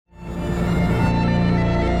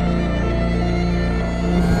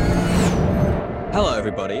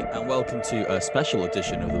everybody, and welcome to a special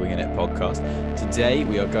edition of the Winging It podcast. Today,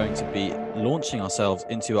 we are going to be launching ourselves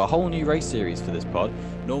into a whole new race series for this pod.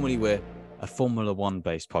 Normally, we're a Formula One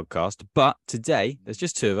based podcast, but today, there's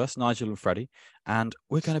just two of us, Nigel and Freddie, and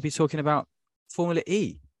we're going to be talking about Formula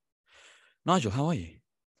E. Nigel, how are you?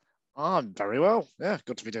 I'm very well. Yeah,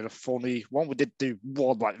 good to be doing a Formula One. We did do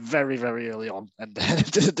one like very, very early on and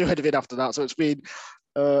didn't do anything after that. So it's been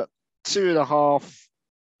 2.5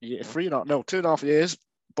 years,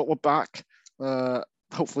 but we're back.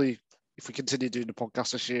 Hopefully, if we continue doing the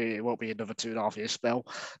podcast this year, it won't be another 2.5 year spell,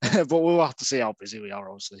 but we'll have to see how busy we are,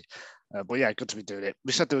 obviously. But yeah, good to be doing it.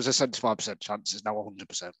 We said there was a 75% chance. It's now 100%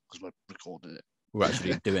 because we're recording it. We're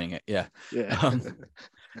actually doing it, yeah. Yeah.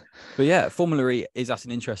 But yeah, Formula E is at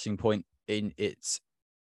an interesting point in its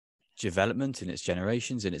development, in its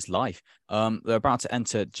generations, in its life. They're about to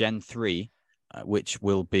enter Gen 3, which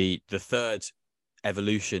will be the third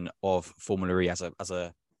evolution of Formula E as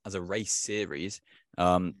a race series,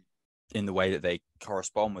 in the way that they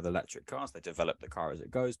correspond with electric cars. They develop the car as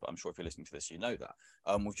it goes, but I'm sure if you're listening to this, you know that.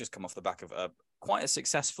 We've just come off the back of quite a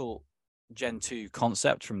successful Gen 2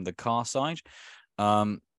 concept from the car side.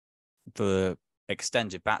 The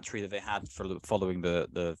extended battery that they had following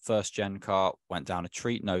the first gen car went down a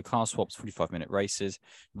treat. No car swaps, 45-minute races,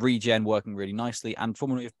 regen working really nicely, and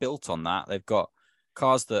Formula E have built on that. They've got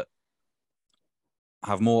cars that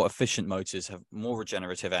have more efficient motors, have more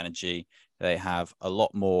regenerative energy. They have a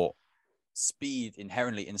lot more speed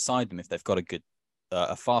inherently inside them if they've got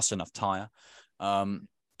a fast enough tire,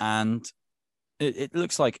 and it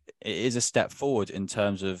looks like it is a step forward in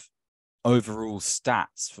terms of overall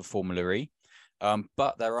stats for Formula E.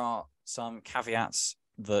 But there are some caveats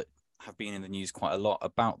that have been in the news quite a lot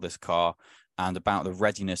about this car and about the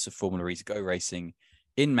readiness of Formula E to go racing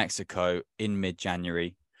in Mexico in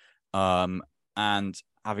mid-January. And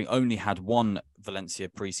having only had one Valencia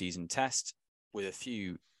preseason test with a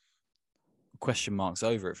few question marks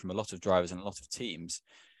over it from a lot of drivers and a lot of teams,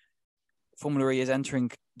 Formula E is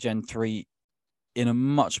entering Gen 3 in a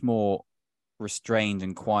much more restrained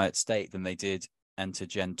and quiet state than they did enter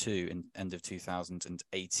Gen 2 in end of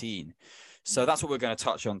 2018. So that's what we're going to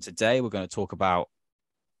touch on today. We're going to talk about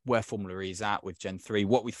where Formula E is at with Gen 3,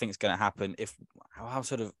 what we think is going to happen, how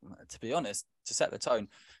sort of, to be honest, to set the tone,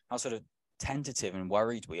 how sort of tentative and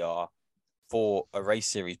worried we are for a race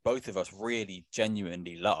series both of us really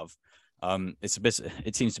genuinely love.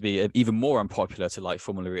 It seems to be even more unpopular to like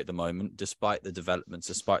Formula E at the moment, despite the developments,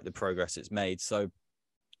 despite the progress it's made. So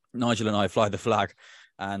Nigel and I fly the flag,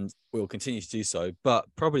 and we'll continue to do so, but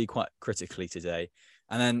probably quite critically today.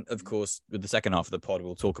 And then, of course, with the second half of the pod,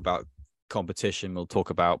 we'll talk about competition, we'll talk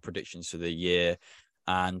about predictions for the year,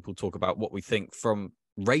 and we'll talk about what we think from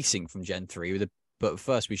racing from Gen 3. But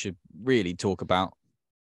first, we should really talk about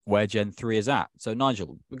where Gen 3 is at. So,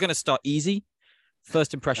 Nigel, we're going to start easy.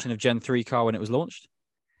 First impression of Gen 3 car when it was launched?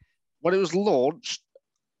 When it was launched,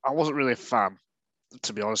 I wasn't really a fan,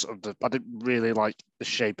 to be honest. I didn't really like the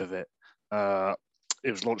shape of it.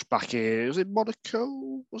 It was launched back in, was it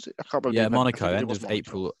Monaco? Was it? I can't remember. Yeah, Monaco, end of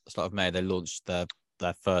April, start of May, they launched their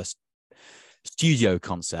first studio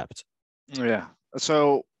concept. Yeah.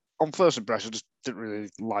 So on first impression, I just didn't really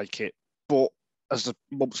like it. But as the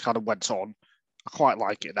months kind of went on, I quite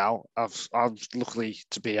like it now. I'm luckily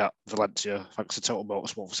to be at Valencia, thanks to Total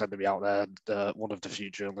Motorsport for sending me out there, and one of the few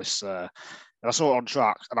journalists. And I saw it on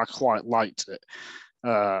track, and I quite liked it.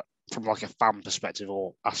 From like a fan perspective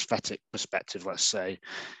or aesthetic perspective, let's say.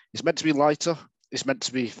 It's meant to be lighter, it's meant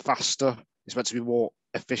to be faster, it's meant to be more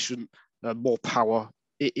efficient, more power.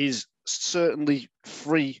 It is certainly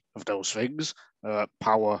free of those things,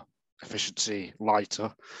 power, efficiency,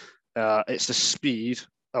 lighter. It's the speed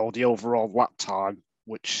or the overall lap time,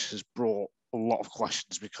 which has brought a lot of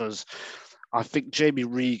questions, because I think Jamie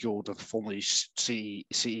Regal, the former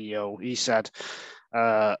CEO, he said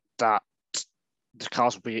that the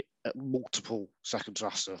cars will be at multiple seconds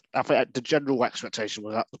faster. I think the general expectation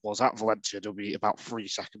was at Valencia they'll be about 3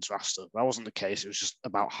 seconds faster. That wasn't the case. It was just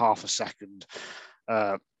about half a second.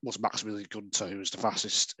 Was Maximilian Gunter, who was the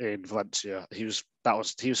fastest in Valencia. He was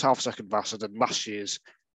half a second faster than last year's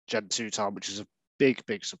Gen 2 time, which is a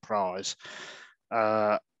big surprise.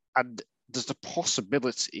 And there's the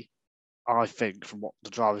possibility, I think, from what the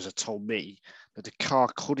drivers have told me, that the car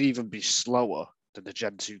could even be slower than the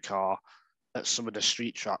Gen 2 car at some of the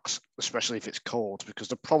street tracks, especially if it's cold, because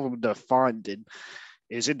the problem they're finding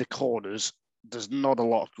is in the corners, there's not a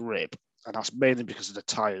lot of grip, and that's mainly because of the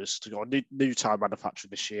tyres. They've got a new tyre manufacturer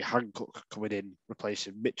this year, Hankook coming in,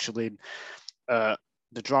 replacing Michelin. The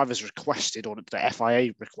drivers requested, or the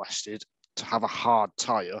FIA requested, to have a hard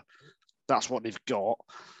tyre. That's what they've got.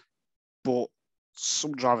 But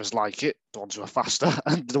some drivers like it, the ones who are faster,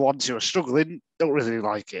 and the ones who are struggling don't really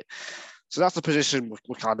like it. So that's the position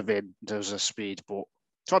we're kind of in terms of speed. But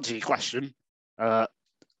to answer your question, I've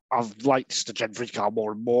liked the Gen 3 car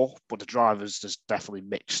more and more, but the drivers, there's definitely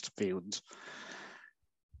mixed feelings.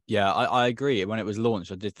 Yeah, I agree. When it was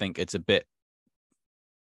launched, I did think it's a bit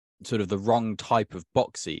sort of the wrong type of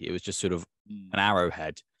boxy. It was just sort of an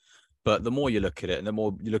arrowhead. But the more you look at it, and the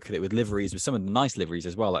more you look at it with liveries, with some of the nice liveries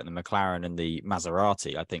as well, like the McLaren and the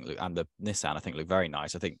Maserati, I think, and the Nissan, I think look very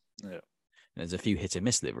nice. I think there's a few hit and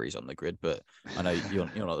miss liveries on the grid, but I know you're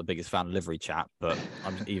not the biggest fan of livery chap, but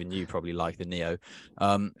even you probably like the Neo.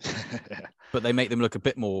 But they make them look a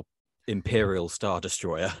bit more Imperial Star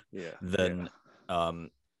Destroyer than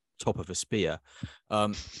top of a spear.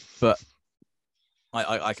 But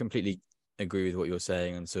I completely agree with what you're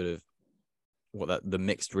saying and sort of the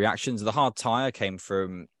mixed reactions. The hard tire came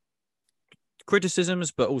from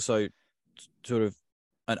criticisms, but also sort of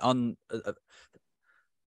an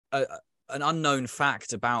unknown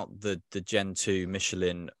fact about the Gen 2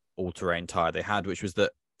 Michelin all-terrain tire they had, which was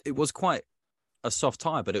that it was quite a soft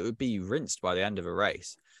tire, but it would be rinsed by the end of a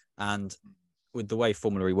race. And with the way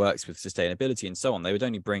Formula E works with sustainability and so on, they would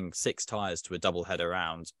only bring 6 tires to a double header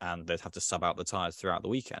round, and they'd have to sub out the tires throughout the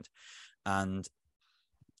weekend. And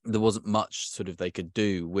there wasn't much sort of they could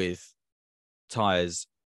do with tires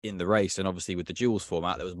in the race. And obviously with the duals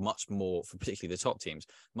format, there was much more, for particularly the top teams,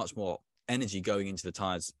 much more energy going into the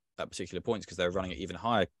tires at particular points because they were running at even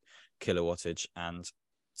higher kilowattage. And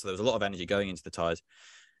so there was a lot of energy going into the tires.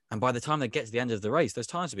 And by the time they get to the end of the race, those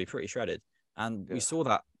tires would be pretty shredded. And we saw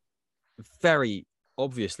that very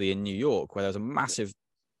obviously in New York, where there was a massive,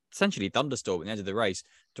 essentially thunderstorm at the end of the race.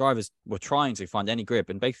 Drivers were trying to find any grip,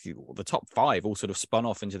 and basically the top 5 all sort of spun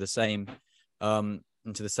off into the same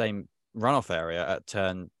runoff area at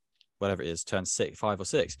turn 5 or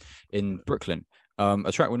 6 in Brooklyn.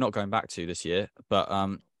 A track we're not going back to this year, but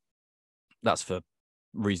that's for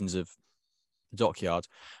reasons of dockyard.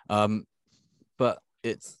 But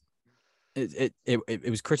it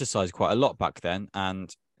was criticized quite a lot back then,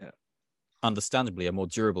 and understandably, a more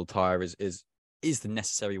durable tire is the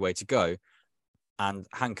necessary way to go. And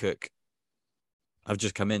Hankook have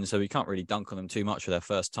just come in, so we can't really dunk on them too much for their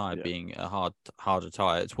first tire being a harder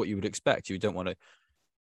tire. It's what you would expect. You don't want to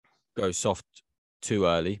go soft too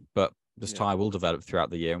early, but this tire will develop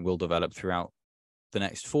throughout the year and will develop throughout the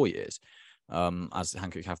next 4 years as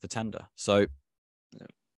Hankook have the tender. So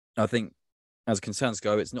I think as concerns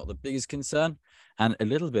go, it's not the biggest concern. And a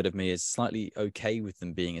little bit of me is slightly okay with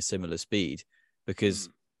them being a similar speed, because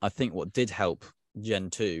I think what did help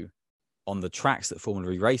Gen 2 on the tracks that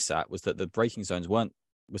Formula E race at was that the braking zones were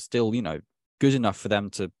still, good enough for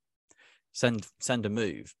them to send a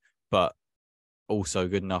move, but also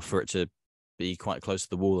good enough for it to be quite close to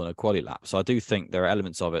the wall on a quali lap. So I do think there are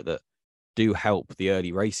elements of it that do help the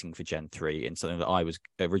early racing for Gen 3, and something that I was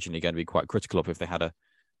originally going to be quite critical of if they had a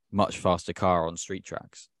much faster car on street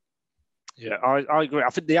tracks. Yeah, I agree. I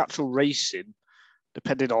think the actual racing,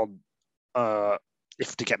 depending on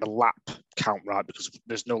if they get the lap count right, because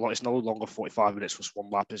it's no longer 45 minutes for one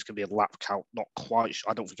lap. It's going to be a lap count. Not quite.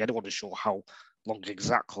 I don't think anyone is sure how long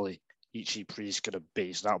exactly each E-Prix is going to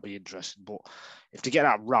be. So that'll be interesting. But if they get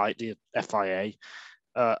that right, the FIA,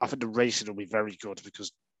 I think the racing will be very good,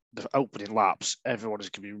 because the opening laps, everyone is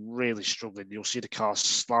going to be really struggling. You'll see the cars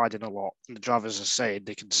sliding a lot, and the drivers are saying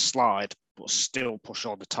they can slide but still push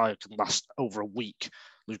on. The tyre can last over a week,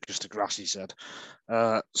 Lucas de Grassi said.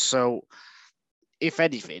 So, if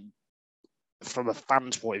anything, from a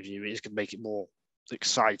fan's point of view, it's going to make it more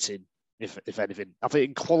exciting, if anything. I think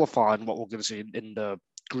in qualifying, what we're going to see in the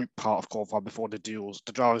group part of qualifying before the duels,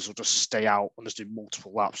 the drivers will just stay out and just do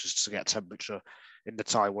multiple laps just to get temperature in the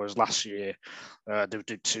tyre, whereas last year they would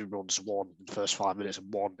do 2 runs, one in the first 5 minutes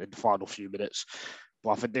and one in the final few minutes.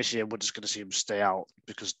 But I think this year we're just going to see them stay out,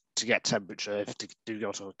 because to get temperature, if they do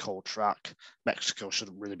go to a cold track, Mexico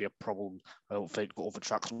shouldn't really be a problem, I don't think, but other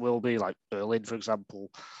tracks will be, like Berlin, for example.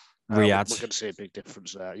 Riyadh. We're going to see a big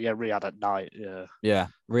difference there. Yeah, Riyadh at night. Yeah,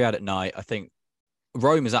 Riyadh at night. I think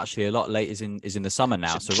Rome is actually a lot late. Is in the summer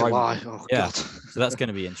now. So July. Rome, God. So that's going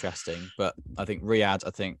to be interesting. But I think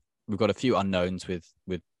Riyadh, we've got a few unknowns with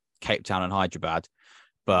Cape Town and Hyderabad.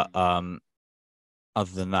 But other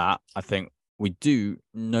than that, I think we do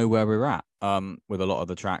know where we're at with a lot of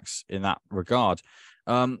the tracks in that regard.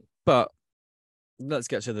 But let's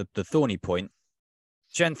get to the thorny point.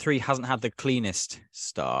 Gen 3 hasn't had the cleanest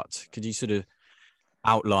start. Could you sort of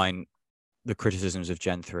outline the criticisms of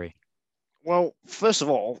Gen 3? Well, first of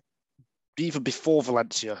all, even before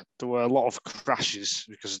Valencia, there were a lot of crashes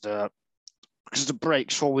because the because the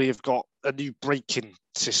brakes probably have got a new braking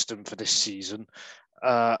system for this season.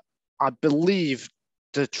 I believe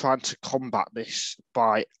they're trying to combat this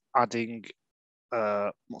by adding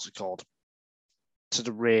what's it called to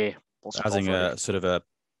the rear. Adding a sort of a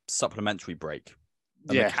supplementary brake,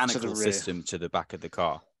 a mechanical system to the back of the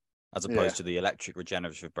car, as opposed to the electric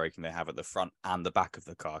regenerative braking they have at the front and the back of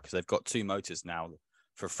the car, because they've got two motors now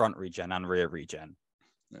for front regen and rear regen.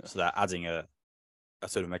 So they're adding a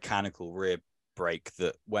sort of mechanical rear brake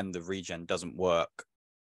that, when the regen doesn't work,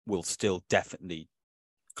 will still definitely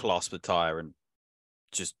clasp the tire and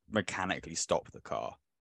just mechanically stop the car.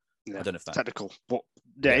 Yeah, I don't know if that's technical, but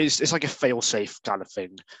it's like a fail-safe kind of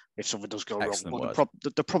thing if something does go wrong. But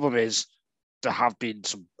the problem is there have been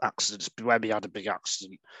some accidents. Where we had a big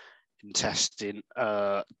accident in testing,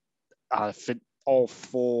 I think all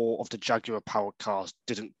 4 of the Jaguar powered cars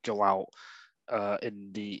didn't go out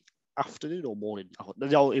in the afternoon or morning.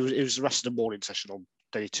 No, it was the rest of the morning session on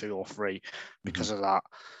day 2 or 3 because of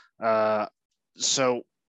that. So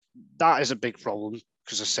that is a big problem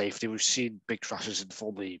because of safety. We've seen big crashes in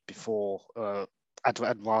Formula E before.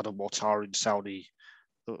 Eduardo Mortara in Saudi,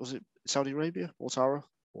 was it Saudi Arabia? Mortara?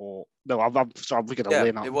 Or no, I'm sorry, I'm thinking of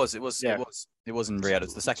Leonardo. It was in Riyadh.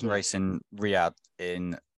 It's the second race in Riyadh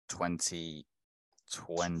in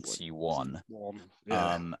 2021.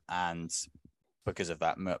 And because of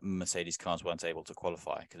that, Mercedes cars weren't able to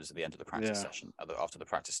qualify because at the end of the practice session, after the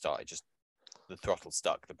practice started, just the throttle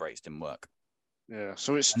stuck, the brakes didn't work. Yeah,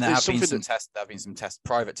 so there have been some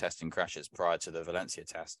private testing crashes prior to the Valencia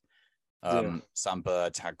test. Sam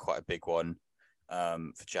Bird had quite a big one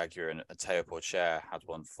for Jaguar, and Teo Porcher had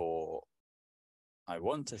one for, I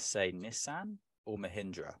want to say, Nissan or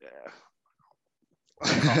Mahindra.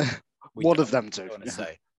 Yeah, one of them too.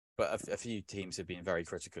 Say, but a few teams have been very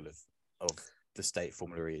critical of the state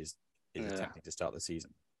Formula E is attempting to start the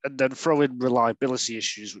season. And then throw in reliability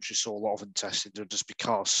issues, which we saw a lot of in testing, just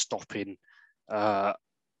because stopping. I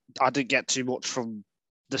didn't get too much from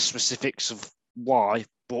the specifics of why,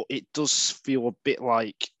 but it does feel a bit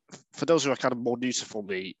like, for those who are kind of more new to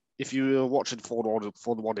Formula E, if you were watching Formula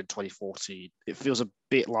 1 in 2014, it feels a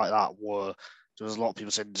bit like that, where there was a lot of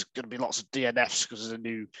people saying there's going to be lots of DNFs because of the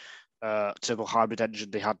new turbo hybrid engine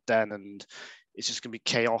they had then, and it's just going to be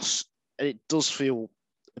chaos. And it does feel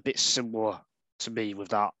a bit similar to me with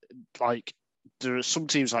that. Like, there are some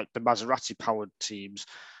teams, like the Maserati-powered teams,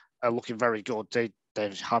 are looking very good. They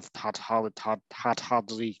have had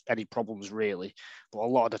hardly any problems, really. But a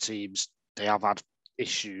lot of the teams, they have had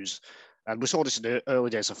issues. And we saw this in the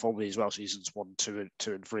early days of Formula E as well, seasons 1, 2, and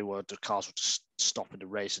 3, where the cars would just stop in the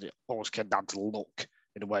race, and it always came down to luck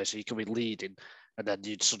in a way. So you could be leading, and then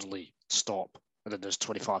you'd suddenly stop, and then there's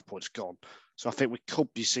 25 points gone. So I think we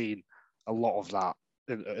could be seeing a lot of that,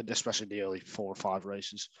 especially in the early 4 or 5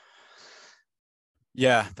 races.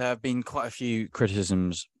 Yeah, there have been quite a few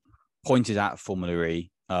criticisms pointed at Formula E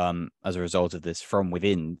as a result of this from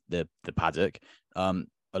within the paddock. A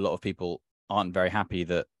lot of people aren't very happy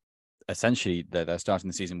that essentially they're starting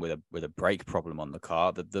the season with a brake problem on the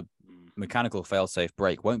car. The mechanical fail-safe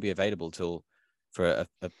brake won't be available for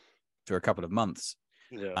a couple of months.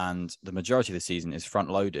 Yeah. And the majority of the season is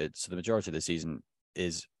front-loaded, so the majority of the season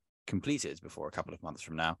is completed before a couple of months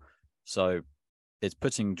from now. So it's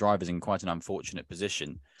putting drivers in quite an unfortunate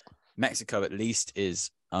position. Mexico, at least, is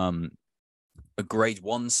a grade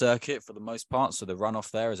 1 circuit for the most part, so the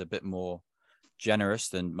runoff there is a bit more generous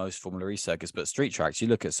than most Formula E circuits. But street tracks, you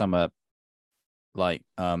look at some like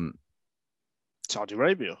Saudi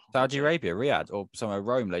Arabia, Riyadh, or somewhere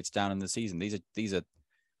Rome later down in the season. These are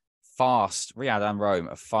fast. Riyadh and Rome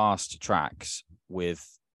are fast tracks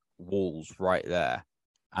with walls right there,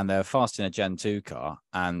 and they're fast in a Gen 2 car.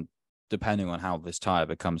 And depending on how this tire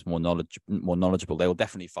becomes more knowledgeable, they will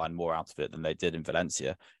definitely find more out of it than they did in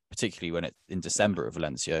Valencia, particularly when it's in December at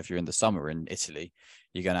Valencia. If you're in the summer in Italy,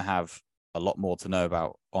 you're going to have a lot more to know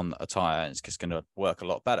about on a tire, and it's just going to work a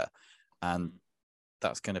lot better. And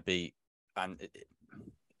that's going to be, and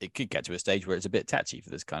it could get to a stage where it's a bit tetchy for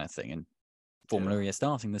this kind of thing. And Formula E are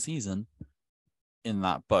starting the season in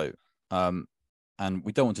that boat. And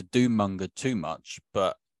we don't want to doom monger too much,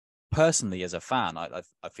 but personally, as a fan, I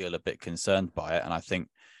feel a bit concerned by it. And I think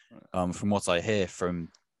from what I hear from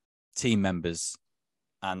team members,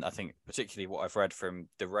 and I think particularly what I've read from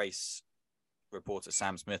the race reporter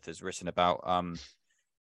Sam Smith has written about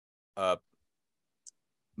Mr.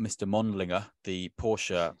 Mondlinger, the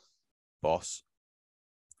Porsche boss,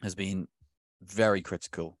 has been very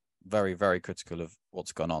critical, very, very critical of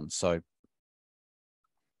what's gone on. So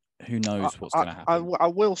who knows what's going to happen? I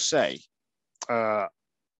will say, I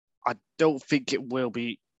don't think it will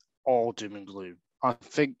be all doom and gloom. I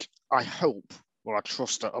think I hope, or I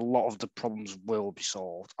trust that a lot of the problems will be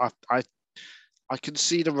solved. I can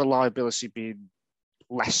see the reliability being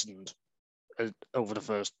lessened over the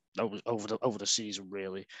first over the season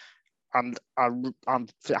really, and I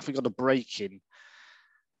think on the braking,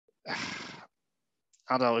 I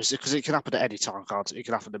don't know, it's because it can happen at any time, can't it? It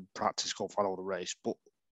can happen in practice, qualifying, or the race, but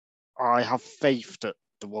I have faith that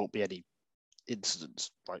there won't be any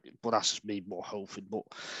incidents. But that's just me more hoping. But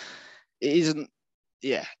it isn't.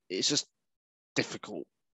 Yeah, it's just difficult.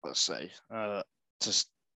 Let's say to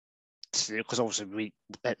because obviously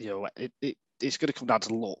it's going to come down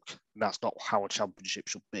to luck. And that's not how a championship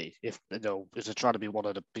should be. If if they're trying to be one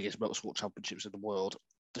of the biggest motorsport championships in the world,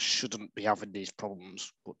 they shouldn't be having these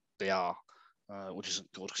problems, but they are, which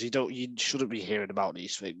isn't good because you shouldn't be hearing about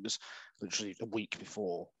these things literally a week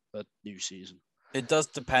before a new season. It does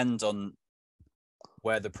depend on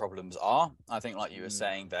where the problems are. I think, like you were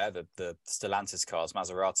saying there, the Stellantis cars,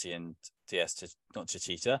 Maserati and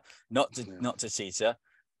not Techeetah.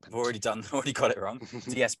 I've already got it wrong.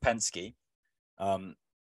 DS Penske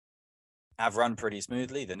have run pretty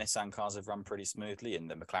smoothly. The Nissan cars have run pretty smoothly, and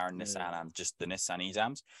the McLaren Nissan and just the Nissan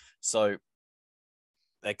EDAMs. So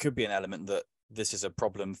there could be an element that this is a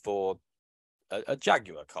problem for a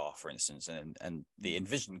Jaguar car, for instance, and the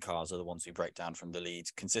Envision cars are the ones who break down from the lead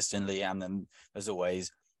consistently, and then there's always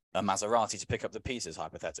a Maserati to pick up the pieces,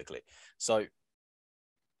 hypothetically. So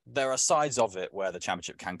there are sides of it where the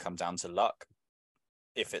championship can come down to luck.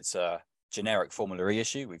 If it's a generic Formula E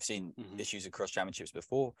issue, we've seen issues across championships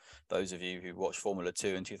before. Those of you who watched Formula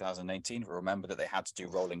 2 in 2018 will remember that they had to do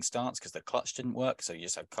rolling starts because the clutch didn't work, so you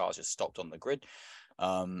just had cars just stopped on the grid,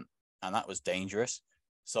 and that was dangerous.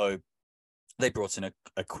 So they brought in a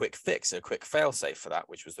quick fix, a quick fail-safe for that,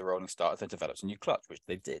 which was the rolling start. They developed a new clutch, which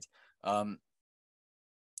they did.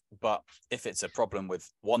 But if it's a problem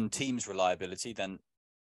with one team's reliability, then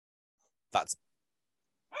that's,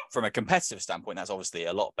 from a competitive standpoint, that's obviously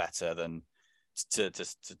a lot better than to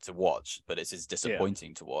watch, but it's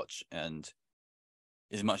disappointing to watch. And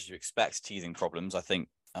as much as you expect teething problems, I think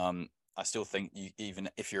I still think even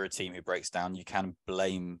if you're a team who breaks down, you can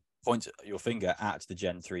point your finger at the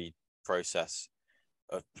Gen 3 process,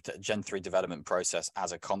 of Gen 3 development process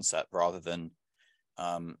as a concept, rather than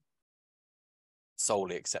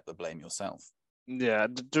solely accept the blame yourself. Yeah,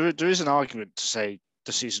 there is an argument to say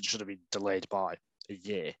the season should have been delayed by a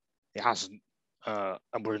year. It hasn't,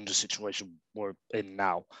 and we're in the situation we're in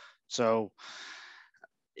now. So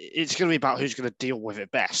it's going to be about who's going to deal with it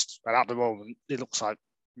best. And at the moment, it looks like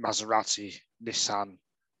Maserati, Nissan,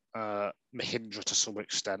 Mahindra to some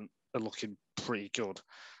extent are looking pretty good.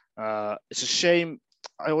 It's a shame.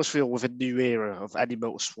 I always feel with a new era of any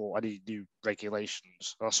motorsport, any new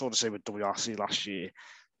regulations, I saw the same with WRC last year,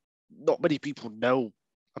 not many people know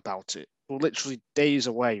about it. We're literally days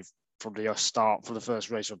away from the start, for the first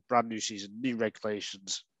race of a brand new season, new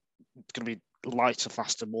regulations. It's going to be lighter,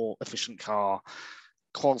 faster, more efficient car.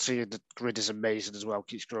 Quality of the grid is amazing as well,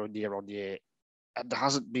 keeps growing year on year. And there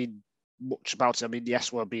hasn't been much about it. I mean,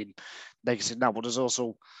 yes, we're being negative now, but there's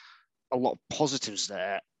also a lot of positives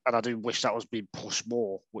there. And I do wish that was being pushed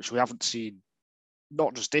more, which we haven't seen,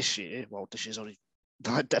 not just this year. Well, this year's only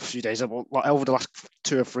a few days, but like over the last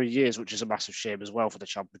 2 or 3 years, which is a massive shame as well for the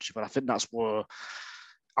championship. And I think that's where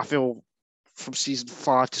I feel from season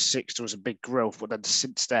 5 to 6, there was a big growth. But then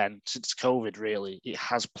since then, since COVID, really, it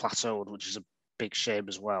has plateaued, which is a big shame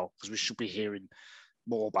as well, because we should be hearing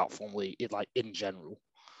more about Formula E, like in general.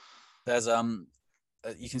 There's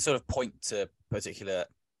you can sort of point to particular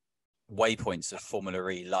waypoints of Formula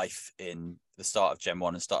E life in the start of Gen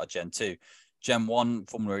 1 and start of Gen 2. Gen 1,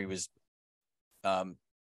 Formula E was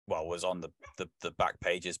was on the back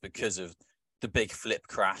pages because of the big flip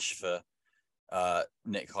crash for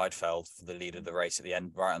Nick Heidfeld for the lead of the race at the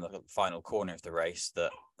end, right on the final corner of the race,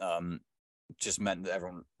 that just meant that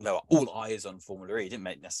there were all eyes on Formula E. It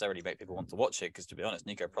didn't necessarily make people want to watch it, because, to be honest,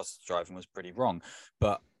 Nico Prost's driving was pretty wrong,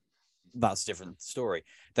 but that's a different story.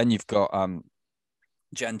 Then you've got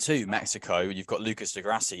Gen 2, Mexico, you've got Lucas Di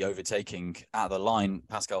Grassi overtaking at the line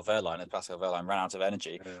Pascal Wehrlein, and Pascal Wehrlein ran out of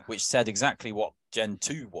energy, which said exactly what Gen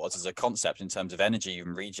 2 was as a concept in terms of energy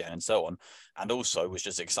and regen and so on, and also was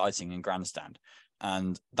just exciting in grandstand.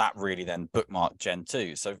 And that really then bookmarked Gen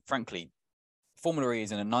 2. So frankly, Formula E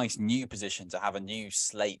is in a nice new position to have a new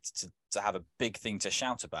slate, to have a big thing to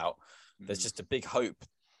shout about. There's just a big hope.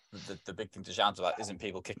 The big thing to shout about isn't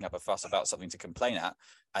people kicking up a fuss about something to complain at,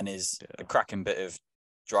 and is a cracking bit of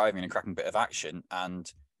driving and a cracking bit of action.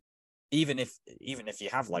 And even if you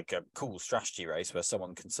have like a cool strategy race where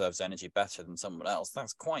someone conserves energy better than someone else,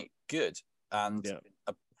 that's quite good. And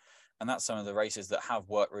that's some of the races that have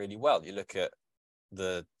worked really well. You look at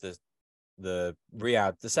the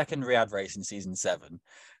second Riyadh race in season 7,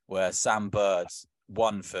 where Sam Bird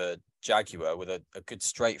won for Jaguar with a good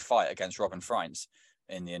straight fight against Robin Freins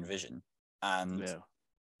in the Envision, and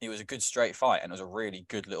it was a good straight fight, and it was a really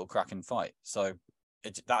good little cracking fight. So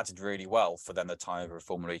that did really well for them to tie over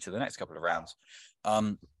Formula E to the next couple of rounds.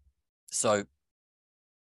 So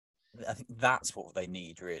I think that's what they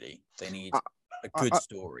need, really. They need a good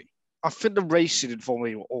story. I think the racing in Formula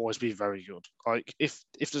E will always be very good. Like, if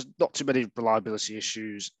there's not too many reliability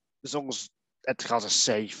issues, as long as the cars are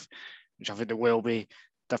safe, which I think they will be,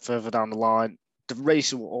 they're further down the line, the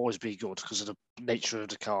racing will always be good because of the nature of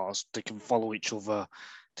the cars. They can follow each other.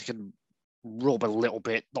 They can rub a little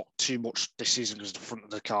bit, not too much this season because the front of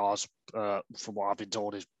the cars, from what I've been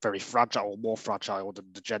told, is very fragile, or more fragile than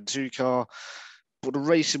the Gen 2 car. But the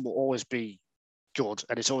racing will always be good,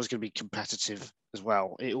 and it's always going to be competitive as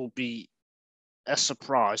well. It will be a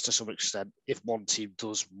surprise to some extent if one team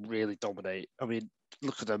does really dominate. I mean,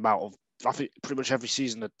 look at the amount of, I think pretty much every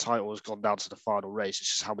season the title has gone down to the final race. It's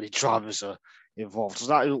just how many drivers are involved. So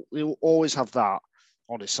that it will always have that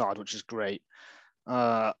on its side, which is great.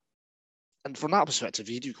 And from that perspective,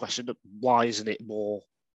 you do question why isn't it more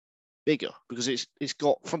bigger? Because it's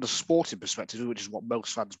got, from the sporting perspective, which is what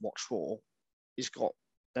most fans watch for, it's got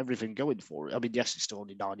everything going for it. I mean, yes, it's still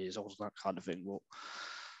only 9 years old, that kind of thing. But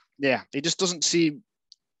yeah, it just doesn't seem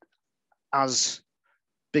as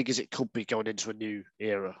big as it could be going into a new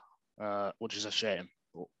era, which is a shame.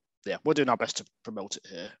 But yeah, we're doing our best to promote it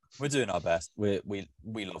here. We're doing our best. We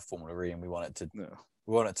love Formula E, and we want it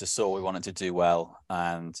to soar. We want it to do well,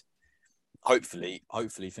 and hopefully,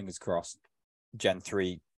 fingers crossed, Gen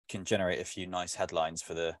 3 can generate a few nice headlines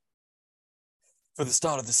for the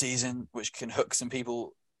start of the season, which can hook some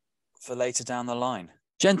people for later down the line.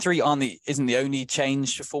 Gen 3 isn't the only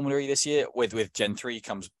change for Formula E this year. With Gen 3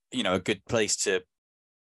 comes, a good place to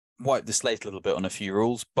wipe the slate a little bit on a few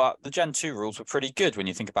rules, but the Gen 2 rules were pretty good when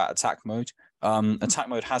you think about attack mode. Attack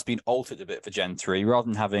mode has been altered a bit for Gen 3. Rather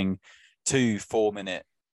than having 2 4-minute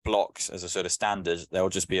blocks as a sort of standard, there will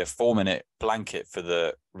just be a 4-minute blanket for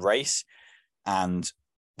the race, and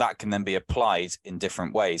that can then be applied in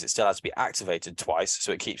different ways. It still has to be activated twice,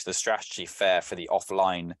 so it keeps the strategy fair for the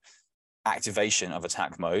offline activation of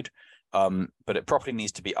attack mode. But it properly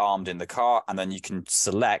needs to be armed in the car, and then you can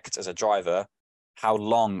select as a driver how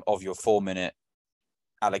long of your 4-minute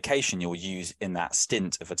allocation you'll use in that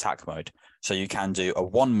stint of attack mode. So you can do a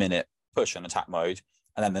 1-minute push on attack mode,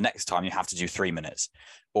 and then the next time you have to do 3 minutes,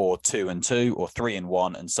 or 2 and 2, or 3 and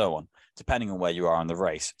 1, and so on, depending on where you are in the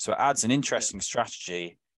race. So it adds an interesting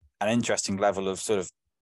strategy, an interesting level of sort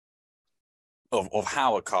of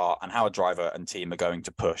how a car and how a driver and team are going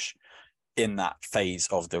to push in that phase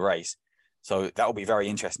of the race. So that will be very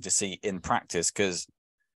interesting to see in practice, because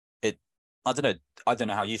I don't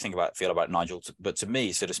know how you feel about it, Nigel, but to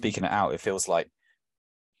me, sort of speaking it out, it feels like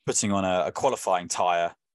putting on a qualifying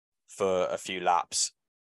tire for a few laps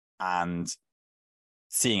and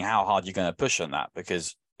seeing how hard you're going to push on that,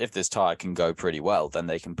 because if this tire can go pretty well, then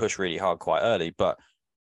they can push really hard quite early. But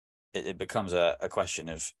it becomes a question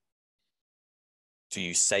of, do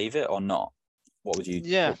you save it or not? What would you?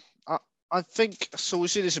 Yeah, I think so. We've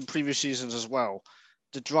seen this in previous seasons as well.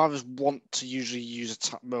 The drivers want to usually use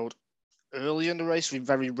attack mode early in the race. We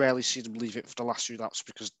very rarely see them leave it for the last few laps,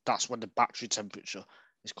 because that's when the battery temperature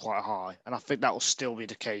is quite high. And I think that will still be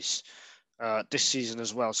the case this season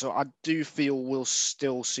as well. So I do feel we'll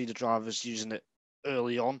still see the drivers using it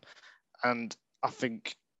early on. And I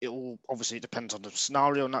think it will, obviously it depends on the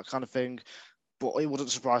scenario and that kind of thing, but it wouldn't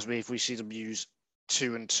surprise me if we see them use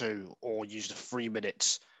 2 and 2, or use the 3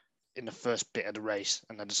 minutes in the first bit of the race,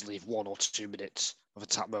 and then just leave 1 or 2 minutes of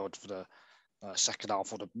attack mode for the second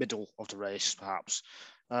half or the middle of the race, perhaps.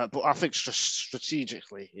 But I think just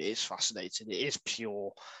strategically, it is fascinating. It is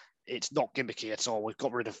pure. It's not gimmicky at all. We've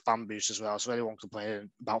got rid of fan boost as well. So anyone complaining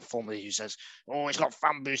about Formula E who says, "Oh, it's got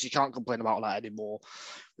fan boost," you can't complain about that anymore.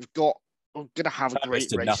 We're going to have a great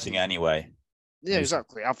race. Nothing anyway. Yeah,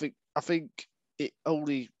 exactly. I think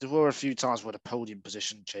there were a few times where the podium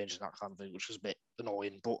position changed and that kind of thing, which was a bit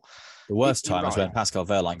annoying. But the worst time was when Pascal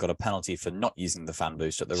Wehrlein got a penalty for not using the fan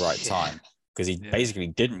boost at the right time, because he basically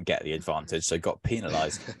didn't get the advantage, so got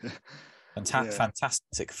penalised.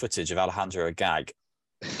 Fantastic footage of Alejandro Agag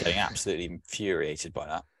getting absolutely infuriated by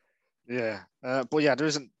that. Yeah, but yeah,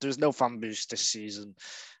 there's no fan boost this season.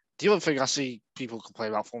 The other thing I see people complain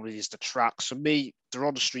about Formula E is the tracks. For me, they're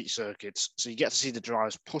on the street circuits, so you get to see the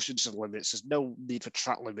drivers pushing to the limits. There's no need for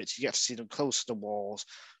track limits. You get to see them close to the walls,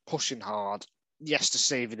 pushing hard. Yes, to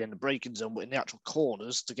save it in the braking zone, but in the actual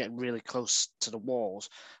corners, to get really close to the walls.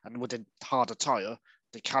 And with a harder tyre,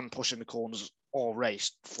 they can push in the corners all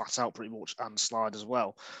race, flat out pretty much, and slide as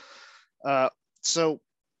well. So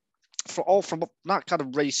from that kind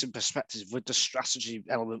of racing perspective, with the strategy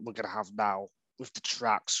element we're going to have now, with the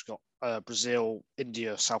tracks, we've got Brazil,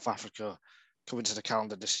 India, South Africa coming to the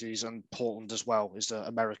calendar this season, Portland as well is the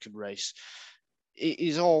American race. It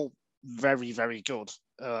is all very, very good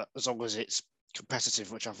as long as it's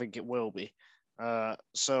competitive, which I think it will be.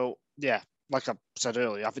 So, yeah, like I said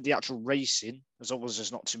earlier, I think the actual racing, as long as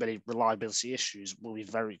there's not too many reliability issues, will be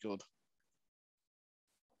very good.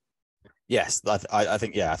 Yes, I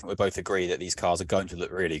think we both agree that these cars are going to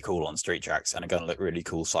look really cool on street tracks and are going to look really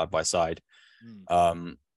cool side by side.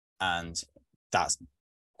 And that's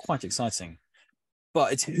quite exciting.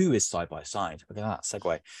 But it's who is side by side. Look at that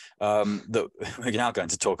segue that we're now going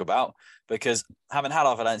to talk about, because having had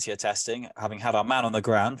our Valencia testing, having had our man on the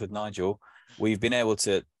ground with Nigel, we've been able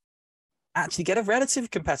to actually get a relative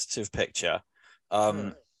competitive picture.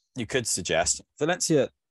 You could suggest Valencia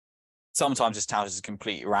sometimes is touted as a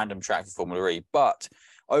completely random track for Formula E, but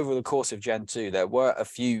over the course of Gen 2, there were a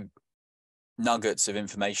few nuggets of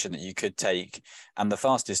information that you could take, and the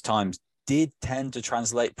fastest times did tend to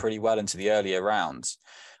translate pretty well into the earlier rounds,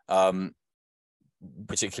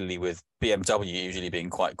 particularly with BMW usually being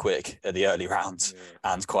quite quick at the early rounds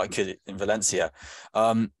and quite good in Valencia.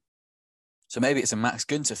 So maybe it's a Max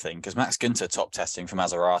Günther thing, because Max Günther top testing for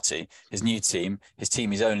Maserati, his new team. His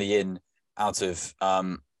team is only in out of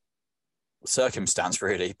circumstance,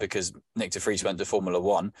 really, because Nick de Vries went to Formula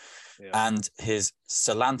One, and his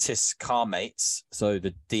Stellantis car mates, so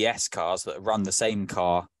the DS cars that run the same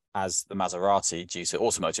car as the Maserati due to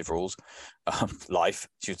automotive rules, life,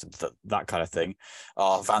 due to that kind of thing,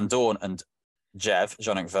 are Van Dorn and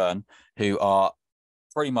Jean-Luc Vergne, who are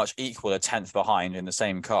pretty much equal, a tenth behind in the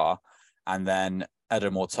same car. And then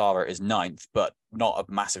Eder Mortara is ninth, but not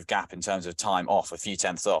a massive gap in terms of time off, a few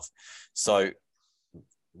tenths off. So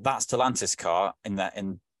that Stellantis car in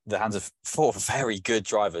the hands of four very good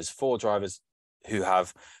drivers, four drivers who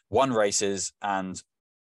have won races and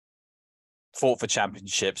fought for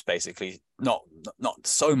championships, basically. Not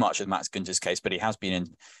so much in Max Günther's case, but he has been in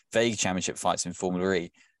vague championship fights in Formula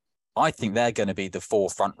E. I think they're going to be the four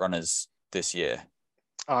front runners this year.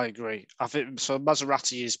 I agree. I think so.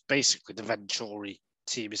 Maserati is basically the Venturi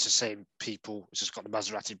team. It's the same people. It's just got the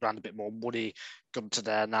Maserati brand, a bit more money. Günther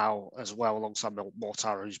there now as well, alongside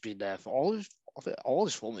Mortara, who's been there for all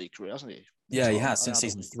his Formula E career, hasn't he? Yeah, he has since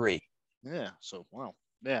season 3. Yeah. So wow.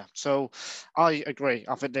 Yeah. So I agree.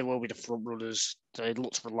 I think they will be the front runners. They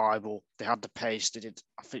looked reliable. They had the pace. They did,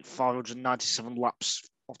 I think, 597 laps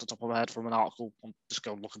off the top of my head from an article. I'm just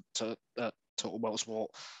going to look at Total Motorsport.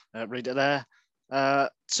 Read it there.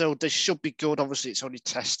 So they should be good. Obviously, it's only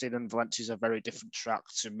testing, and Valencia is a very different track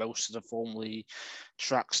to most of the Formula E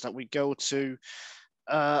tracks that we go to.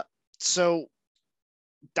 So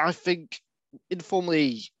I think in Formula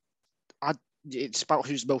E, it's about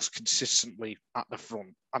who's most consistently at the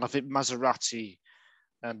front. And I think Maserati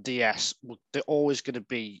and DS, they're always going to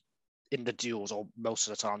be in the duels, or most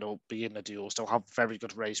of the time they'll be in the duels. They'll have very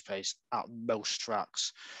good race pace at most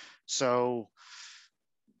tracks. So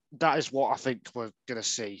that is what I think we're going to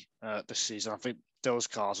see this season. I think those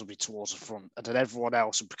cars will be towards the front, and then everyone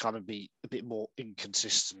else will kind of be a bit more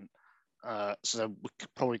inconsistent. So then we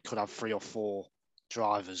probably could have 3 or 4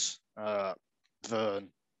 drivers, Vergne,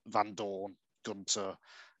 Van Dorn, Günther,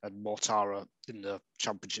 and Mortara in the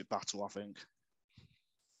championship battle, I think.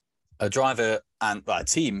 A driver and a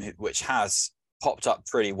team which has popped up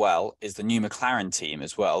pretty well is the new McLaren team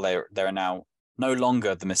as well. They're now no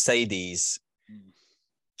longer the Mercedes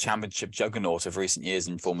championship juggernaut of recent years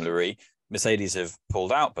in Formula E. Mercedes have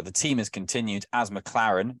pulled out, but the team has continued as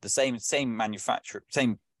McLaren. The same manufacturer,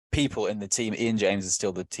 same people in the team. Ian James is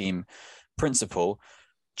still the team principal.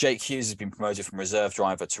 Jake Hughes has been promoted from reserve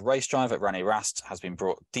driver to race driver. René Rast has been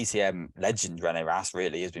brought, DTM legend René Rast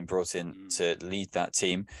really has been brought in to lead that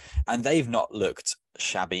team. And they've not looked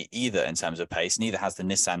shabby either in terms of pace. Neither has the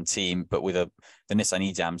Nissan team, but with the Nissan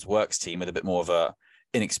EDAMS works team with a bit more of a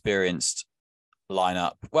inexperienced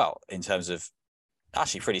lineup. Well, in terms of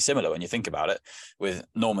actually pretty similar when you think about it, with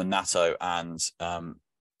Norman Nato and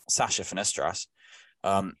Sasha Fenestras.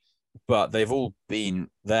 But they've all been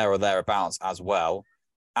there or thereabouts as well,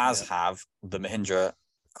 as have the Mahindra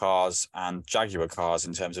cars and Jaguar cars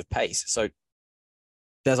in terms of pace. So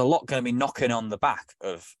there's a lot going to be knocking on the back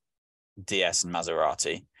of DS and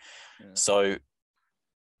Maserati. Yeah. So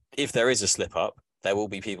if there is a slip up, there will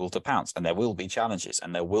be people to pounce, and there will be challenges,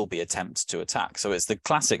 and there will be attempts to attack. So it's the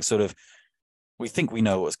classic sort of, we think we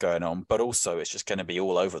know what's going on, but also it's just going to be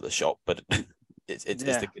all over the shop. But it's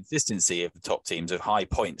the consistency of the top teams of high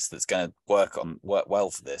points that's going to work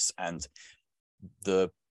well for this. And the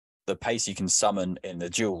pace you can summon in the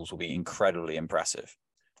duels will be incredibly impressive.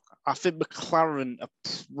 I think McLaren are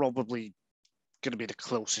probably going to be the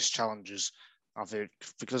closest challengers. I think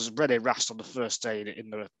because Rene Rast on the first day in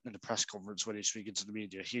the press conference when he was speaking to the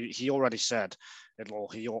media, he already said,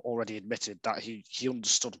 he already admitted that he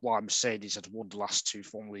understood why Mercedes had won the last two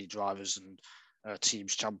Formula E drivers and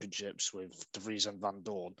teams championships with De Vries and Van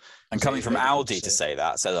Dorn. And coming from Audi to say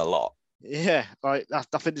that says a lot. Yeah, I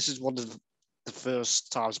think this is one of the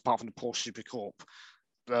first times, apart from the Porsche Super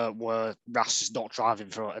Cup, where Rast is not driving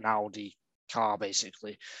for an Audi car,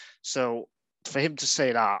 basically. So for him to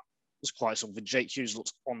say that was quite something. Jake Hughes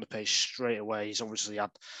looked on the pace straight away. He's obviously had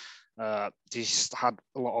a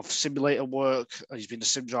lot of simulator work. He's been a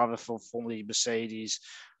sim driver for formerly Mercedes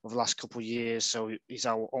over the last couple of years. So he's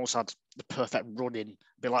almost had the perfect run-in,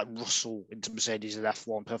 a bit like Russell into Mercedes in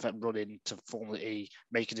F1, perfect run-in to Formula E,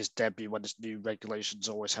 making his debut when there's new regulations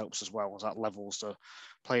always helps as well, as that levels the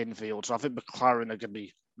playing field. So I think McLaren are going to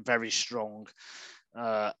be very strong.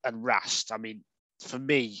 And Rast, I mean, for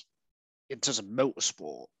me, in terms of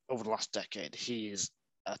motorsport over the last decade, he is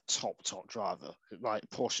a top driver. Like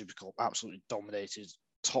Porsche Super Cup, absolutely dominated,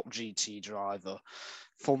 top GT driver.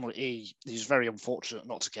 Formula E, he's very unfortunate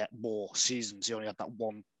not to get more seasons. He only had that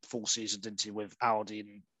one full season, didn't he, with Audi?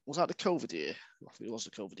 And was that the COVID year? I think it was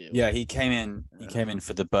the COVID year. Yeah, he came in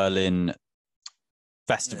for the Berlin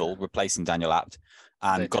Festival, replacing Daniel Abt,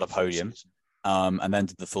 and got a podium. And then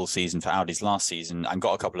did the full season for Audi's last season and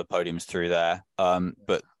got a couple of podiums through there.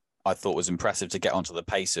 But I thought was impressive to get onto the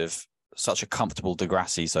pace of such a comfortable De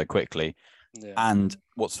Grassi so quickly. Yeah. And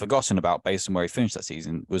what's forgotten about, based on where he finished that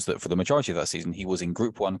season, was that for the majority of that season, he was in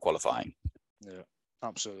Group 1 qualifying. Yeah,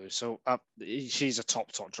 absolutely. So he's a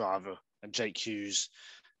top driver. And Jake Hughes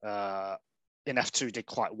in F2 did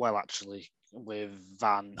quite well, actually, with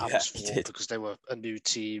Van Amersfoort, because they were a new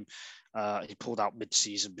team. He pulled out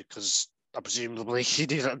mid-season because presumably he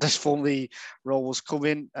knew that this Formula role was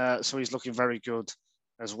coming. So he's looking very good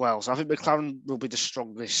as well. So I think McLaren will be the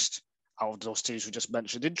strongest out of those teams we just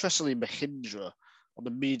mentioned. Interestingly, Mahindra, on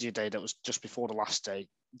the media day that was just before the last day,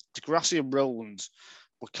 De Grassi and Rowland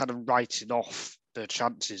were kind of writing off their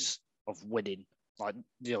chances of winning,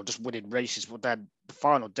 just winning races. But then the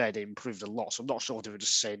final day, they improved a lot. So I'm not sure if they were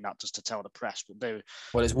just saying that just to tell the press. But they were...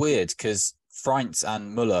 Well, it's weird because Freintz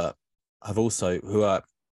and Muller have also, who are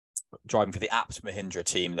driving for the Abt Mahindra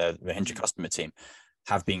team, the Mahindra customer team,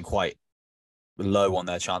 have been quite low on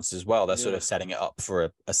their chances as well. They're sort of setting it up for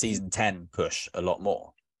a season 10 push a lot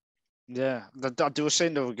more. Yeah, they were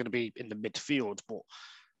saying they were going to be in the midfield, but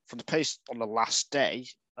from the pace on the last day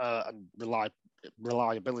and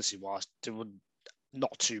reliability wise, they were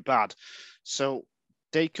not too bad. So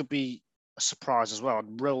they could be a surprise as well.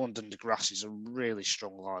 And Rowland and De Grassi is a really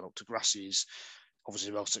strong lineup. De Grassi is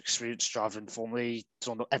obviously the most experienced driver in Formula E. He's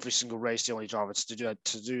on every single race, the only driver to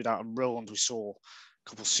do that. And Rowland, we saw a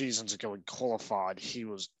couple of seasons ago in qualified, he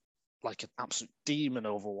was like an absolute demon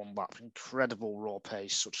over one lap. Incredible raw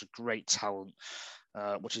pace, such a great talent,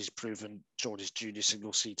 which he's proven during his junior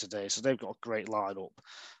single C today. So they've got a great lineup.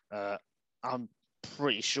 I'm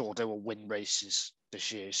pretty sure they will win races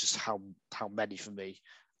this year. It's just how many for me.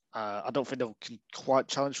 I don't think they can quite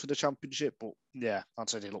challenge for the championship, but yeah, I'd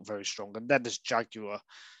say they look very strong. And then there's Jaguar,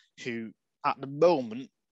 who at the moment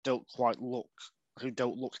don't look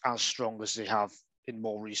as strong as they have in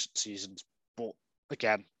more recent seasons. But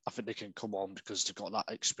again, I think they can come on because they've got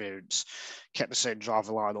that experience, kept the same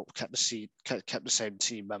driver lineup, kept the same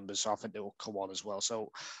team members. So I think they will come on as well.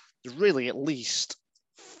 So there's really at least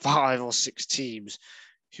 5 or 6 teams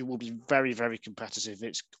who will be very, very competitive.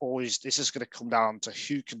 This is going to come down to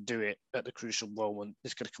who can do it at the crucial moment.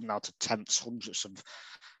 It's going to come down to tenths, hundredths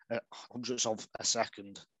of a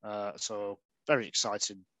second. So very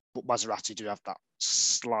exciting. But Maserati do have that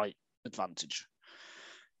slight advantage.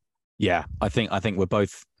 Yeah, I think we're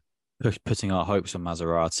both putting our hopes on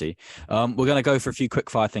Maserati. We're going to go for a few quick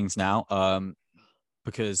fire things now,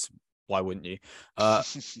 because why wouldn't you?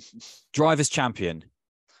 Drivers' champion,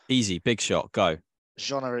 easy, big shot, go.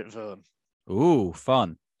 Jean-Eric Vergne. Ooh,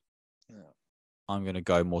 fun. Yeah. I'm going to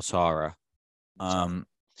go Mortara.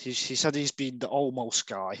 He said he's been the almost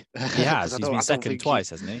guy. He has. He's been second twice,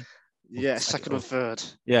 hasn't he? Yeah, second or third.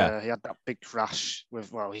 Yeah. He had that big crash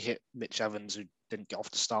he hit Mitch Evans, who didn't get off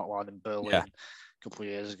the start line in Berlin a couple of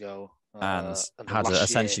years ago. And had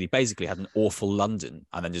basically had an awful London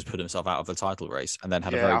and then just put himself out of the title race and then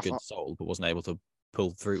had a very good Seoul, but wasn't able to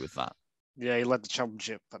pull through with that. Yeah, he led the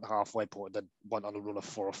championship at the halfway point, then went on a run of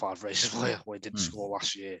 4 or 5 races where he didn't score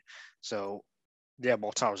last year. So, yeah,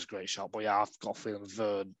 Mortara's a great shot. But yeah, I've got a feeling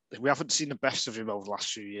Vergne, we haven't seen the best of him over the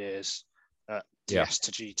last few years. Yeah. DS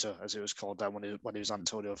Tajita, as it was called then when he was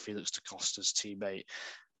Antonio Felix da Costa's teammate.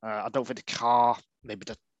 I don't think the car, maybe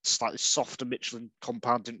the slightly softer Michelin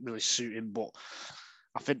compound didn't really suit him, but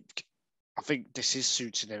I think this is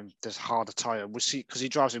suiting him. There's harder tyre. We see because he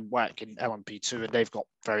drives in WEC in LMP2, and they've got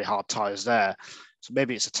very hard tyres there. So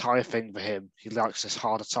maybe it's a tyre thing for him. He likes this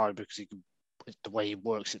harder tyre because the way he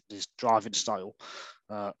works it, his driving style.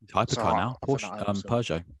 Hypercar now, Porsche,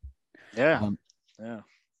 Peugeot. Yeah,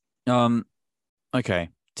 yeah. Okay,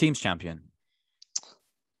 teams champion.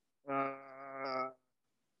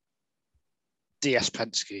 DS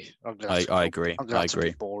Penske. I agree. I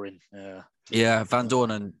agree. Boring. Yeah. Van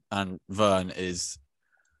Dorn and Verne is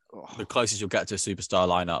the closest you'll get to a superstar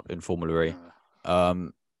lineup in Formula E.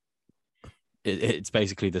 It's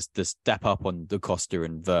basically the step up on Da Costa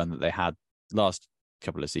and Verne that they had last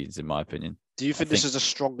couple of seasons, in my opinion. Do you think this is the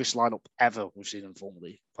strongest lineup ever we've seen in Formula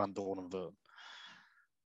E? Van Dorn and Verne.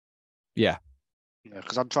 Yeah.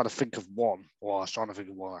 Because I'm trying to think of one. Well, I was trying to think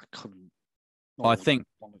of one. I couldn't. I think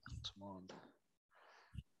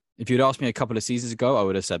if you'd asked me a couple of seasons ago, I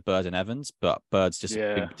would have said Bird and Evans, but Bird's just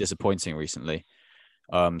been disappointing recently.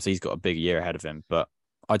 So he's got a big year ahead of him. But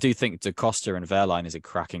I do think Da Costa and Wehrlein is a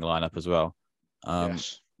cracking lineup as well.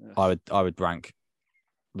 Yes. I would rank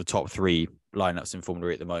the top three lineups in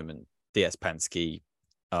Formula E at the moment: DS Penske,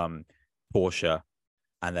 Porsche,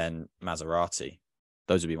 and then Maserati.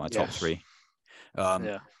 Those would be my top three.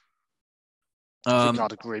 I think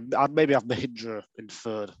I'd agree. I'd maybe have Mahindra in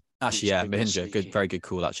third. Actually, yeah, Mahindra, very good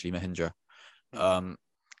call. Actually, Mahindra.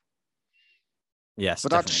 Yes, but definitely.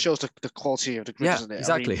 that just shows the quality of the grid, doesn't it?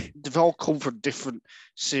 Exactly. I mean, they've all come from different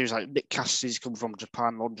series. Like Nick Cassidy's come from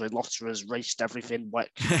Japan. Andre Lotterer's raced everything: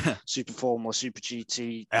 WEC, Super Formula, Super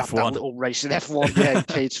GT, F1. That little race in F1. Yeah,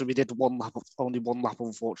 Caterham, he did only one lap,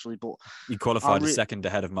 unfortunately. But he qualified a second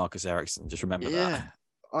ahead of Marcus Ericsson. Just remember that.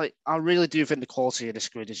 I really do think the quality of this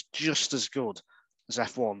grid is just as good as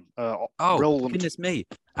F1. Roland. Goodness me.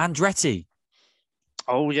 Andretti.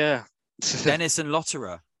 Oh, yeah. Dennis and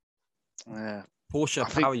Lotterer. Yeah. Porsche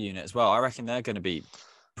power unit as well. I reckon they're going to be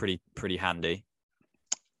pretty handy.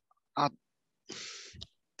 I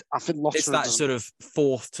think Lotterer... It's that sort of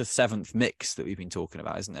 4th to 7th mix that we've been talking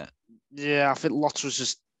about, isn't it? Yeah, I think Lotterer's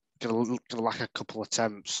just going to lack a couple of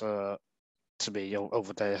attempts to me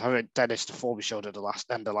over there. I mean, Dennis, the form he showed at the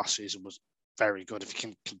end of last season was very good. If he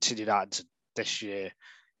can continue that into this year,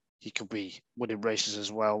 he could be winning races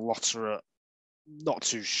as well. Lotterer, not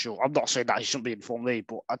too sure. I'm not saying that he shouldn't be in Formula E,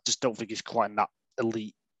 but I just don't think he's quite in that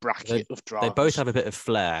elite bracket of drivers. They both have a bit of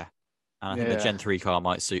flair, and I think the Gen 3 car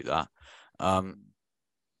might suit that. But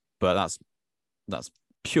that's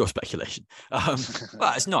pure speculation. Well,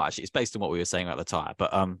 it's not actually. It's based on what we were saying about the tyre.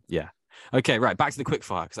 But yeah. Okay, right. Back to the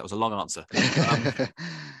quickfire because that was a long answer.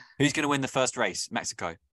 Who's going to win the first race?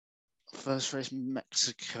 Mexico. First race,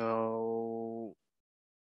 Mexico.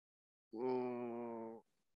 I'm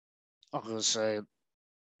going to say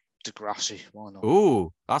Degrassi. Why not?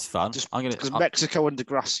 Ooh, that's fun. Because Mexico and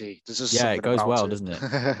Degrassi. It goes well, doesn't it?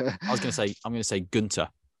 I'm going to say Gunter.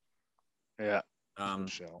 Yeah.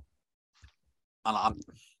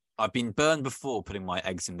 I've been burned before putting my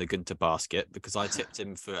eggs in the Gunter basket because I tipped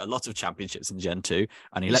him for a lot of championships in Gen 2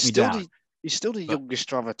 and he let me down. He's still the youngest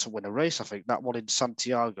driver to win a race, I think. That one in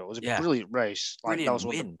Santiago was a brilliant race. That was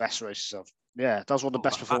one of the best races that was one of the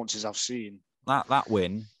best performances I've seen. That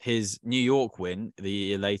win, his New York win the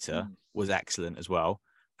year later was excellent as well.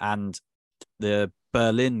 And the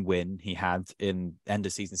Berlin win he had in end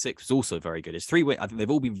of season 6 was also very good. His 3 wins, I think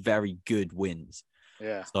they've all been very good wins.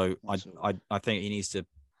 Yeah. So I think he needs to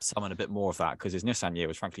summon a bit more of that because his Nissan year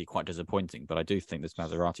was frankly quite disappointing, but I do think this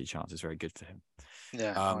Maserati chance is very good for him.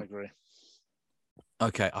 Yeah, I agree.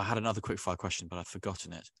 Okay, I had another quickfire question, but I've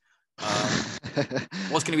forgotten it.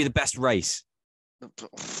 What's going to be the best race?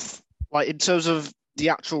 Like in terms of the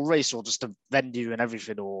actual race, or just the venue and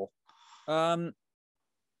everything, or I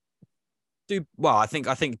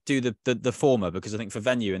think do the former because I think for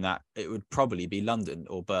venue in that it would probably be London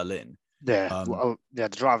or Berlin. Yeah, the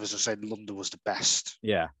drivers are saying London was the best.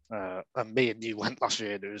 Yeah, and me and you went last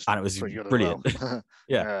year, and it was pretty good brilliant. As well.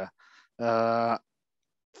 Yeah.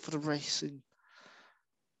 For the racing,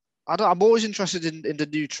 I'm always interested in the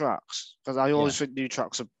new tracks because I always think new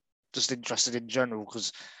tracks are just interested in general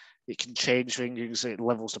because it can change things, it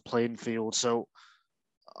levels the playing field. So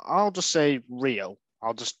I'll just say Rio.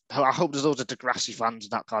 I hope there's loads of Degrassi fans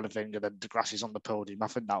and that kind of thing, and then Degrassi's on the podium. I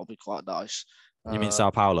think that would be quite nice. You mean Sao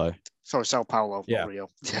Paulo? Sorry, Sao Paulo, not Rio.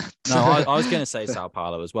 Yeah. No, I was going to say Sao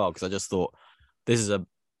Paulo as well because I just thought this is a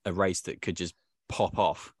race that could just pop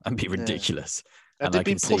off and be ridiculous. And they've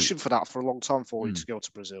been pushing for that for a long time for you to go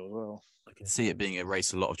to Brazil as well. I can see it being a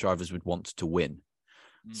race a lot of drivers would want to win.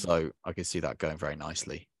 Mm. So I can see that going very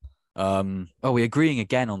nicely. We're agreeing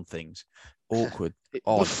again on things. Awkward.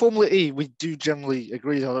 Odd. With Formula E, we do generally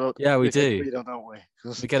agree on. Yeah, we do. Agree on, don't we?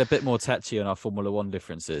 We get a bit more touchy on our Formula One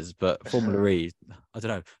differences, but Formula E, I don't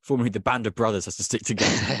know. Formula E, the band of brothers has to stick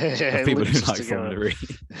together. Of people who like Formula E.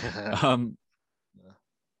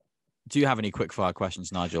 Do you have any quick fire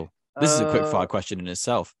questions, Nigel? This is a quick fire question in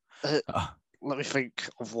itself. Let me think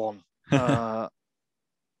of one. How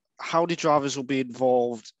many drivers will be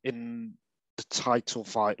involved in the title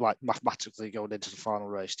fight, like mathematically going into the final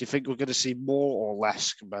race? Do you think we're going to see more or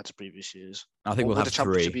less compared to previous years? I think we'll have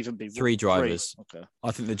three drivers. Okay.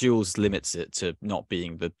 I think the duels limits it to not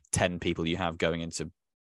being the 10 people you have going into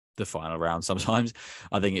the final round sometimes.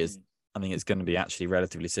 I think it's going to be actually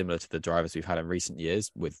relatively similar to the drivers we've had in recent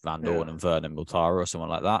years with Van Dorn and Vernon Multara or someone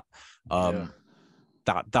like that.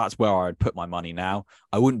 That's where I'd put my money now.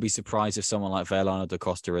 I wouldn't be surprised if someone like Verlano da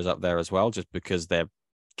Costa is up there as well, just because they're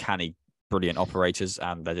canny, brilliant operators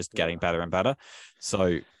and they're just getting better and better. So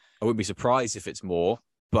I wouldn't be surprised if it's more,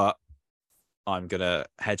 but I'm going to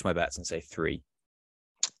hedge my bets and say 3.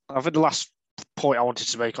 I think the last point I wanted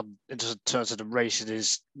to make in terms of the racing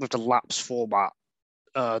is with the laps format,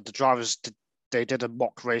 the drivers they did a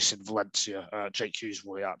mock race in Valencia. Jake Hughes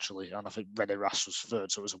won it actually, and I think René Rast was third,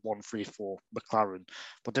 so it was a 1-3-4 McLaren.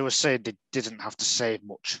 But they were saying they didn't have to save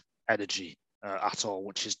much energy at all,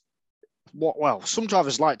 which is some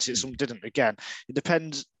drivers liked it, some didn't. Again, it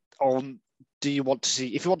depends on if you want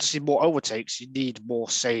to see more overtakes, you need more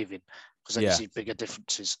saving because then you see bigger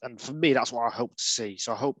differences. And for me, that's what I hope to see.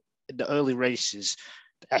 So I hope in the early races,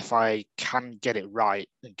 the FIA can get it right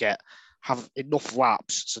and have enough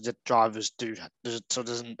laps so that drivers so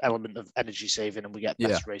there's an element of energy saving and we get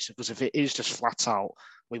better racing. Because if it is just flat out,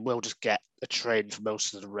 we will just get a train for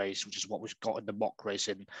most of the race, which is what we've got in the mock race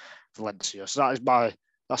in Valencia. So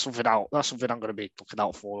that's something I'm going to be looking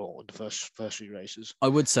out for in the first few races. I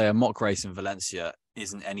would say a mock race in Valencia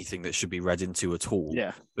isn't anything that should be read into at all.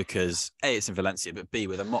 Yeah. Because A, it's in Valencia, but B,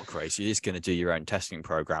 with a mock race, you're just going to do your own testing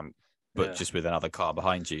program, but just with another car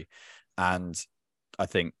behind you. And I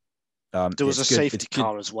think there was a safety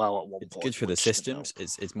car as well at one point. It's good for the systems.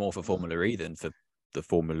 It's more for Formula E than for the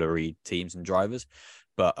Formula E teams and drivers.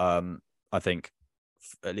 But I think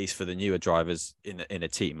at least for the newer drivers in a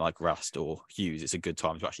team like Rast or Hughes, it's a good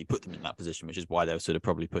time to actually put them in that position, which is why they're sort of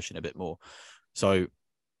probably pushing a bit more. So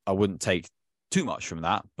I wouldn't take too much from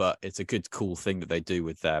that, but it's a good, cool thing that they do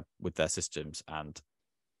with their systems, and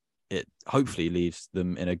it hopefully leaves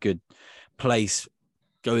them in a good place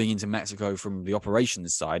going into Mexico from the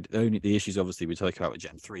operations side. Only the issues, obviously, we talked about with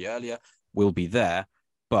Gen 3 earlier, will be there,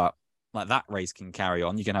 but like that race can carry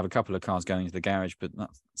on. You can have a couple of cars going into the garage, but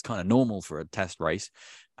that's kind of normal for a test race.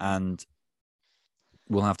 And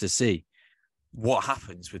we'll have to see what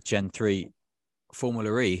happens with Gen 3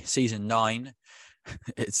 Formula E season 9.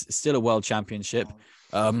 It's still a world championship,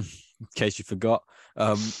 in case you forgot.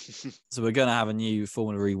 So we're going to have a new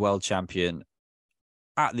Formula E world champion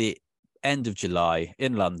at the end of July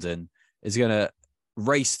in London. Is going to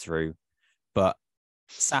race through, but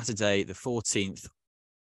Saturday, the 14th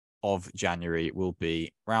of January, will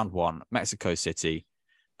be round 1, Mexico City.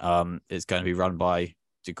 It's going to be run by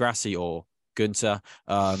Di Grassi or Gunter,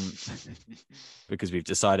 because we've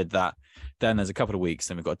decided that. Then there's a couple of weeks,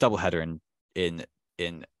 then we've got a double header in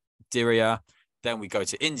Diriyah. Then we go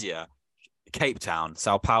to India, Cape Town,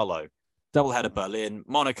 Sao Paulo, double header Berlin,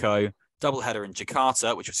 Monaco, double header in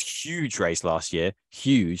Jakarta, which was a huge race last year.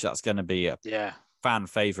 Huge. That's going to be a fan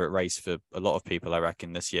favorite race for a lot of people, I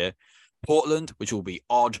reckon, this year. Portland, which will be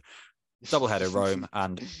odd, double header Rome,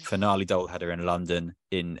 and finale double header in London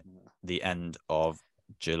in the end of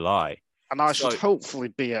July. And I should hopefully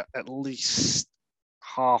be at least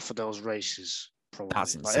half of those races. Probably.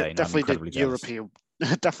 That's insane. Definitely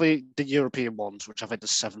the European ones, which I think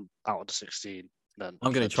there's 7 out of the 16. Then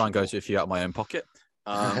I'm going to try and go to a few out of my own pocket.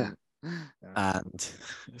 And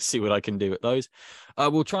see what I can do with those.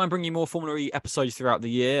 We'll try and bring you more Formula E episodes throughout the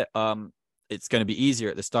year. It's going to be easier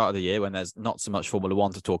at the start of the year when there's not so much Formula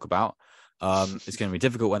One to talk about. It's going to be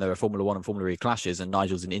difficult when there are Formula One and Formula E clashes and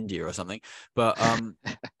Nigel's in India or something. But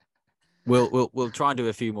we'll try and do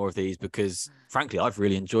a few more of these because, frankly, I've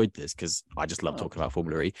really enjoyed this because I just love talking about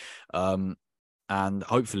Formula E. And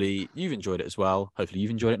hopefully you've enjoyed it as well. Hopefully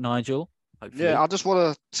you've enjoyed it, Nigel. Hopefully. Yeah, I just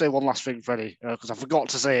want to say one last thing, Freddie, because I forgot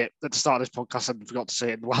to say it at the start of this podcast and forgot to say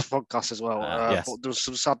it in the last podcast as well. Yes. But there was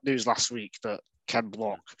some sad news last week that Ken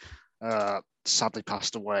Block sadly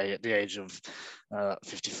passed away at the age of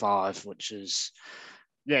 55, which is,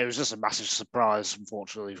 it was just a massive surprise,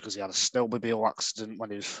 unfortunately, because he had a snowmobile accident when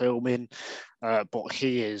he was filming. But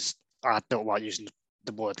he is I don't like using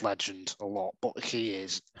the word legend a lot, but he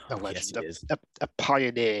is a Oh, yes, legend. he is. A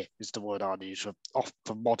pioneer is the word I'd use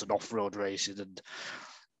for modern off-road racing, and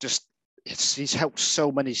just he's helped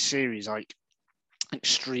so many series like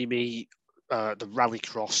Extreme E, the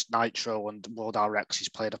Rallycross, Nitro, and World RX. He's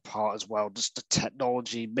played a part as well. Just the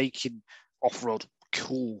technology making off-road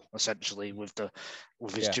cool, essentially, with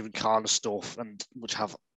his Gymkhana stuff, and which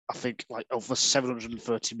have, I think, like over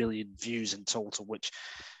 730 million views in total, which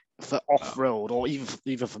for off-road or even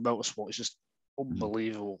for motorsport is just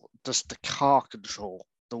unbelievable. Just the car control,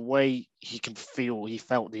 the way he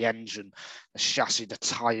felt the engine, the chassis, the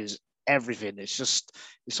tires, everything. It's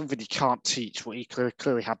something you can't teach, but he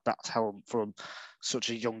clearly had that talent from such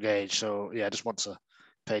a young age. So yeah, I just want to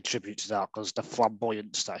pay tribute to that, because the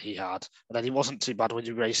flamboyance that he had, and then he wasn't too bad when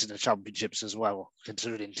he raced in the championships as well,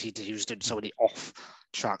 considering he was doing so many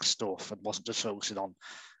off-track stuff and wasn't just focusing on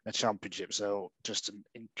a championship. So just an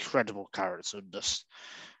incredible character, and just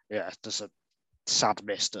a sad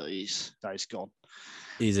miss that he's gone.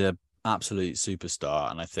 He's an absolute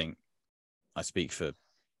superstar, and I think I speak for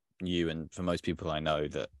you and for most people I know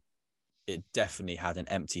that it definitely had an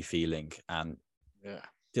empty feeling, and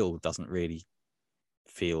still doesn't really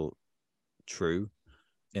feel true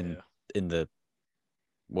in the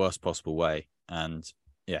worst possible way. And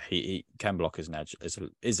he Ken Block is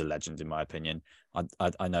a legend in my opinion.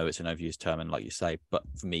 I know it's an overused term, and like you say, but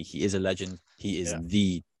for me, he is a legend. He is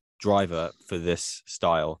the driver for this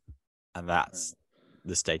style, and that's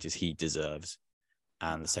the status he deserves,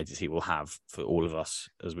 and the status he will have for all of us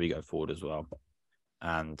as we go forward as well.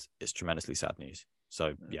 And it's tremendously sad news.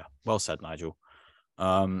 So yeah, well said, Nigel.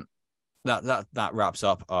 That wraps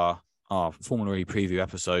up our Formula E preview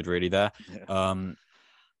episode really there.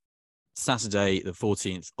 Saturday, the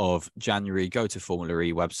 14th of January, go to Formula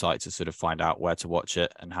E website to sort of find out where to watch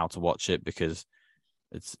it and how to watch it, because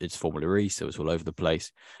it's Formula E, so it's all over the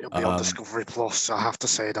place. It'll be on Discovery Plus. I have to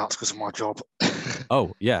say that because of my job.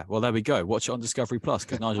 Oh yeah, well there we go. Watch it on Discovery Plus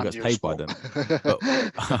because Nigel gets paid by them.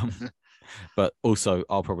 But also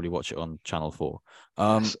I'll probably watch it on Channel 4.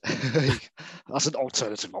 Yes. That's an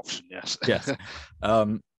alternative option. Yes. Yes.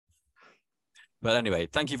 But anyway,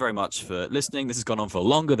 thank you very much for listening. This has gone on for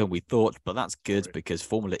longer than we thought, but that's good because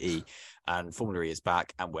Formula E is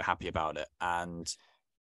back, and we're happy about it. And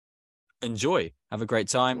enjoy. Have a great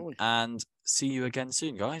time, and see you again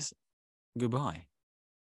soon, guys. Goodbye.